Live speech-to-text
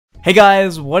Hey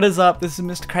guys, what is up? This is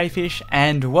MrCrayfish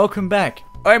and welcome back.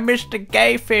 I'm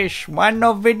MrCrayfish,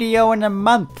 one video in a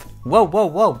month. Whoa, whoa,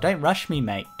 whoa, don't rush me,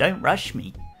 mate. Don't rush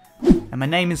me. And my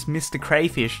name is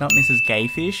MrCrayfish, not Mrs.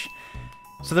 Gayfish.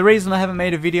 So the reason I haven't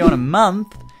made a video in a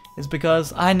month is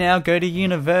because I now go to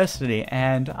university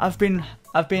and I've been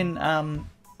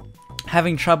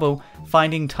having trouble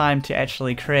finding time to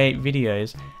actually create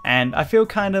videos, and I feel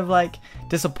kind of like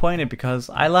disappointed because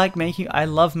I love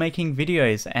making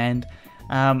videos, and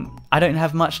I don't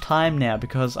have much time now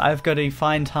because I've got to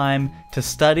find time to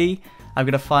study. I've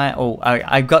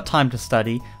got time to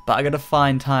study, but I've got to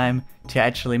find time to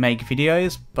actually make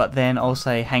videos, but then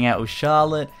also hang out with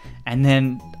Charlotte and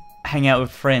then hang out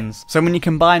with friends. So when you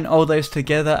combine all those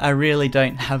together, I really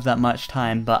don't have that much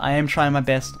time, but I am trying my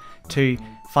best to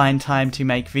find time to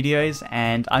make videos,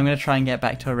 and I'm going to try and get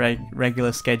back to a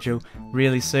regular schedule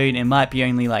really soon. It might be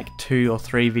only like 2 or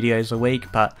 3 videos a week,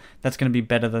 but that's going to be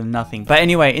better than nothing. But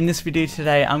anyway, in this video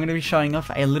today, I'm going to be showing off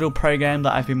a little program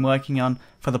that I've been working on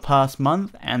for the past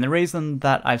month, and the reason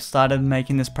that I've started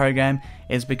making this program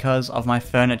is because of my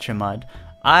furniture mod.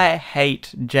 I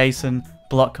hate JSON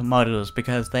block models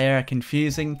because they are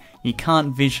confusing, you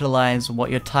can't visualize what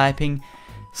you're typing.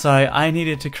 So I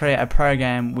needed to create a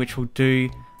program which will do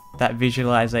that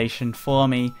visualization for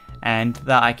me, and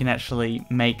that I can actually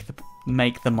make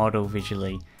the model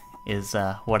visually is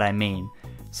what I mean.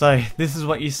 So this is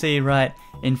what you see right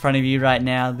in front of you right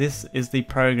now. This is the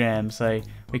program. So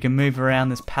we can move around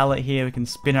this palette here, we can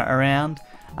spin it around,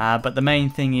 but the main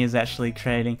thing is actually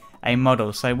creating a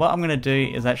model. So what I'm going to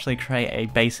do is actually create a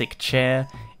basic chair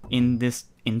in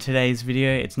today's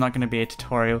video. It's not going to be a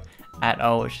tutorial at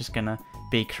all, it's just going to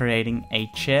be creating a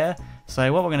chair.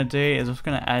 So what we're going to do is we're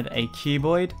going to add a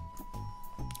cuboid,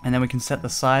 and then we can set the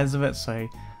size of it. So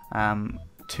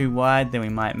too wide, then we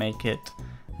might make it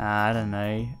I don't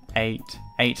know,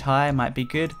 8 high might be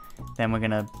good. Then we're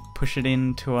going to push it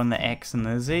into on the X and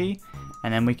the Z,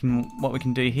 and then what we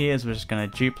can do here is we're just going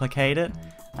to duplicate it.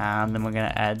 Then we're going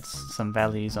to add some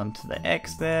values onto the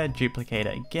X there, duplicate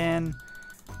it again,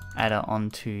 add it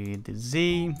onto the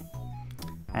Z,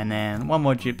 and then one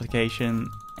more duplication,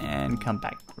 and come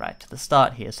back right to the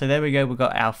start here. So there we go, we've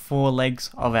got our 4 legs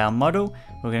of our model.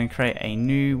 We're going to create a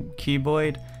new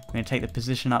cuboid. We're going to take the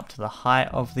position up to the height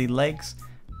of the legs,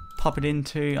 pop it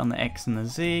into on the X and the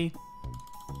Z,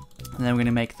 and then we're going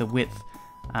to make the width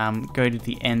go to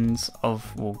the ends of,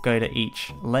 or go to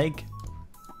each leg.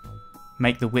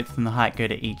 Make the width and the height go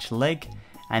to each leg,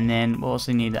 and then we'll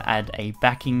also need to add a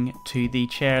backing to the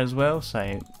chair as well.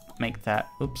 So make that,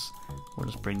 oops, we'll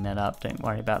just bring that up, don't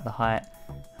worry about the height.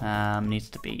 Needs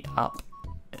to be up,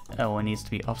 or needs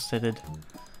to be offsetted.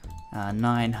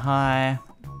 9 high,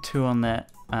 2 on the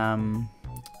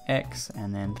X,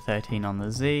 and then 13 on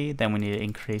the Z. Then we need to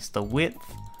increase the width,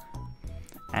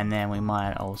 and then we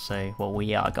might also, well,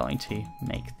 we are going to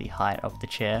make the height of the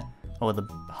chair, or the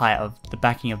height of the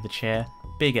backing of the chair,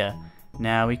 bigger.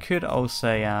 Now we could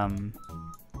also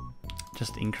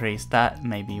just increase that.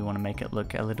 Maybe you want to make it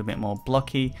look a little bit more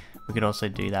blocky. We could also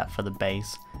do that for the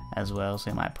base as well,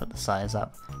 so we might put the size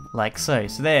up like so.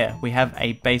 So there we have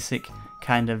a basic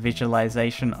kind of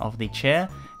visualization of the chair.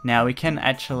 Now we can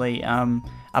actually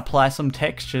apply some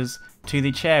textures to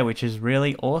the chair, which is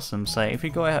really awesome. So if we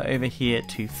go over here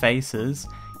to faces,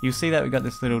 you'll see that we've got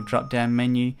this little drop down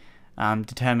menu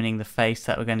determining the face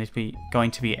that we're going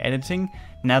to be editing.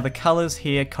 Now the colors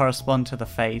here correspond to the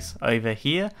face over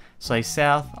here. So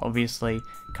south obviously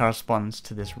corresponds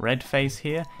to this red face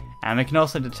here, and we can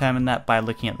also determine that by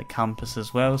looking at the compass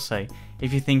as well. So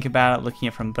if you think about it, looking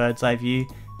at it from bird's eye view,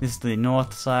 this is the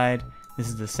north side, this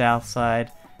is the south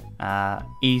side,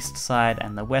 east side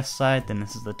and the west side, then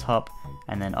this is the top,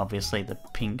 and then obviously the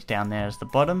pink down there is the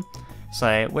bottom.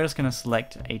 So we're just going to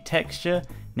select a texture.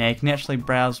 Now you can actually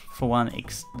browse for one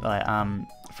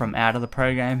from out of the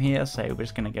program here, so we're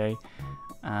just going to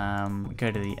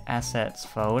go to the assets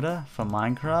folder for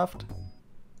Minecraft,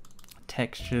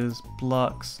 textures,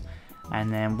 blocks,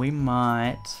 and then we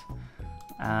might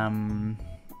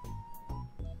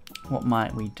what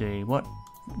might we do? What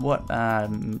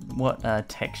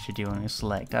texture do you want to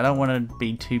select? I don't want to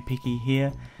be too picky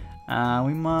here.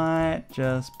 We might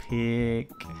just pick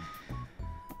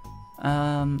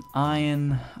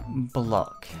iron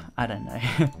block. I don't know.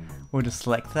 We'll just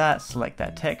select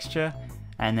that texture,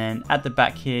 and then at the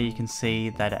back here you can see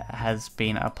that it has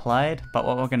been applied. But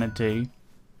what we're going to do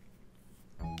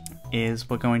is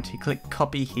we're going to click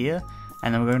copy here,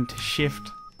 and then we're going to shift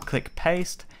click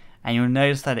paste, and you'll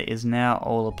notice that it is now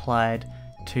all applied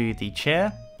to the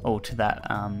chair, or to that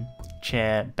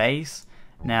chair base.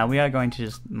 Now we are going to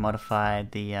just modify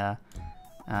the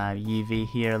UV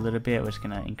here a little bit. We're just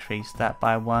going to increase that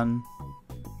by 1.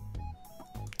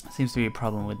 Seems to be a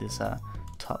problem with this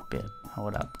top bit.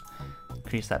 Hold up.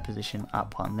 Increase that position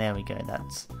up 1. There we go.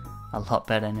 That's a lot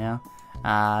better now.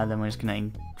 Then we're just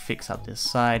going to fix up this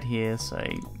side here. So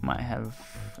you might have,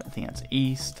 I think that's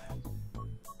east.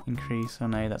 Increase. Oh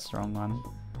no, that's the wrong one.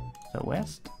 Is that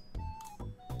west?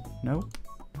 Nope.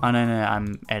 Oh no,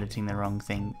 I'm editing the wrong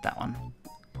thing. That one.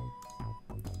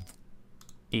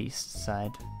 East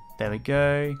side. There we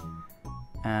go.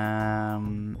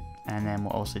 And then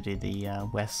we'll also do the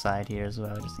west side here as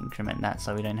well. Just increment that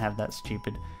so we don't have that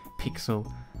stupid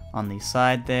pixel on the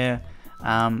side there.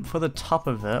 For the top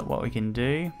of it, what we can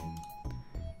do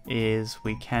is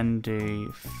we can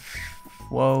do...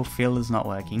 Whoa, fill is not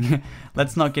working.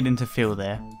 Let's not get into fill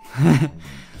there.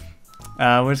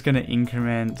 We're just going to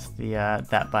increment the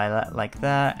that by that like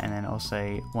that, and then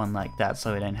also one like that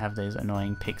so we don't have those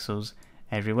annoying pixels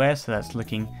everywhere. So that's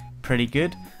looking pretty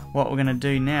good. What we're going to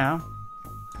do now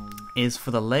is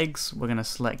for the legs, we're going to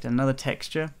select another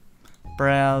texture,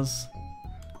 browse,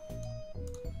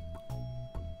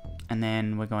 and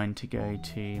then we're going to go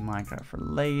to Minecraft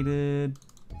related,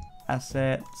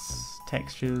 assets,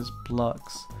 textures,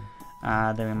 blocks,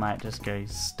 then we might just go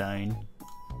stone.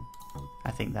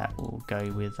 I think that will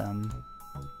go with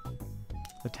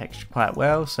the texture quite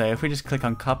well. So if we just click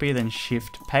on copy, then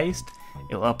shift paste,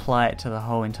 it will apply it to the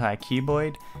whole entire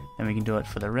cuboid. Then we can do it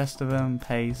for the rest of them,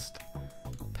 paste,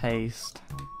 paste,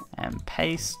 and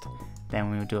paste.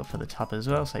 Then we will do it for the top as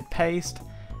well, so paste.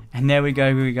 And there we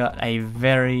go, we got a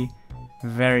very,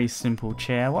 very simple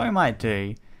chair. What we might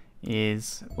do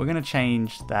is we're going to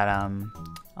change that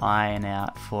iron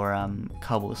out for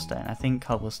cobblestone. I think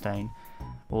cobblestone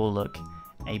will look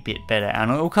a bit better, and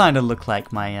it will kind of look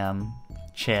like my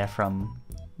chair from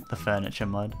the furniture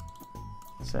mod.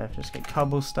 So if just get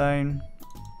cobblestone,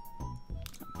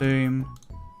 boom,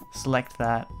 select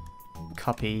that,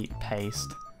 copy,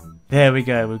 paste. There we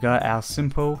go. We got our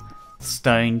simple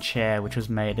stone chair, which was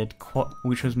made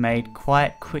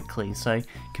quite quickly. So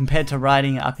compared to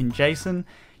writing it up in JSON,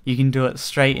 you can do it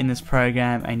straight in this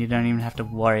program, and you don't even have to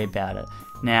worry about it.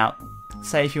 Now,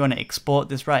 say if you want to export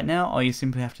this right now, all you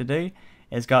simply have to do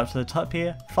is go up to the top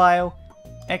here, File,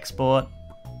 Export,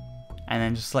 and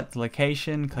then just select the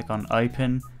location, click on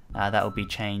Open. That will be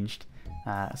changed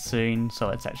soon, so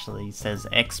it actually says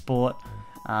Export.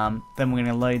 Then we're going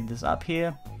to load this up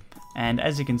here, and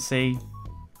as you can see,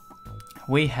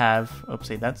 we have,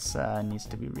 oopsie, that's needs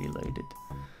to be reloaded.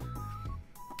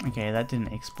 Okay, that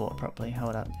didn't export properly.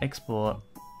 Hold up, export.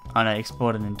 Oh no,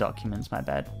 exported in documents, my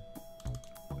bad.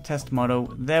 Test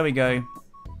model, there we go.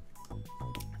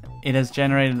 It has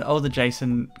generated all the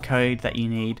JSON code that you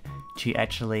need to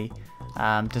actually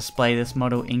display this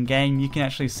model in game. You can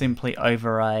actually simply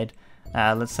override,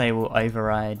 let's say we'll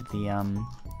override the,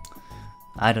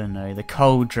 I don't know, the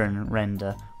cauldron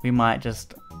render. We might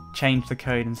just change the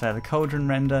code inside of the cauldron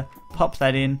render, pop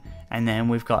that in, and then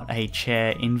we've got a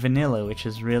chair in vanilla, which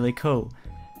is really cool.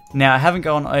 Now, I haven't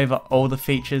gone over all the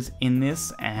features in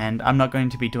this, and I'm not going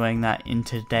to be doing that in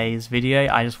today's video.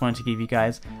 I just wanted to give you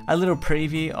guys a little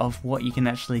preview of what you can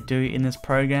actually do in this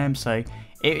program. So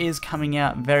it is coming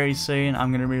out very soon.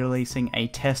 I'm going to be releasing a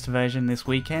test version this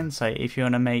weekend. So if you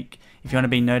want to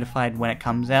be notified when it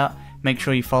comes out, make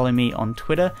sure you follow me on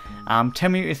Twitter. Tell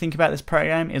me what you think about this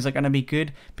program. Is it going to be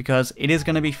good? Because it is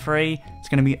going to be free, it's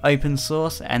going to be open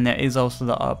source, and there is also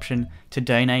the option to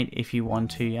donate if you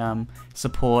want to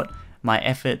support my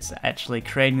efforts actually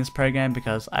creating this program,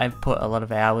 because I've put a lot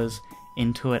of hours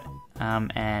into it,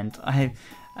 and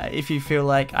if you feel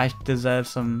like I deserve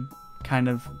some kind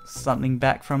of something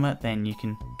back from it, then you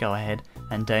can go ahead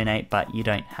and donate, but you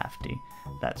don't have to.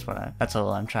 That's all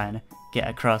I'm trying to get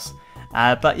across.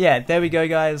 But yeah, there we go,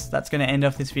 guys. That's going to end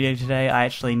off this video today. I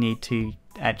actually need to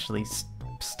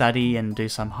study and do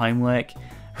some homework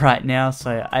right now,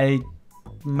 so I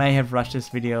may have rushed this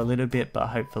video a little bit, but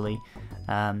hopefully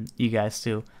you guys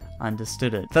still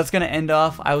understood it. That's going to end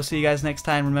off. I will see you guys next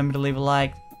time. Remember to leave a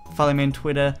like, follow me on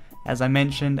Twitter as I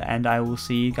mentioned, and I will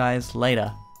see you guys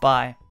later. Bye.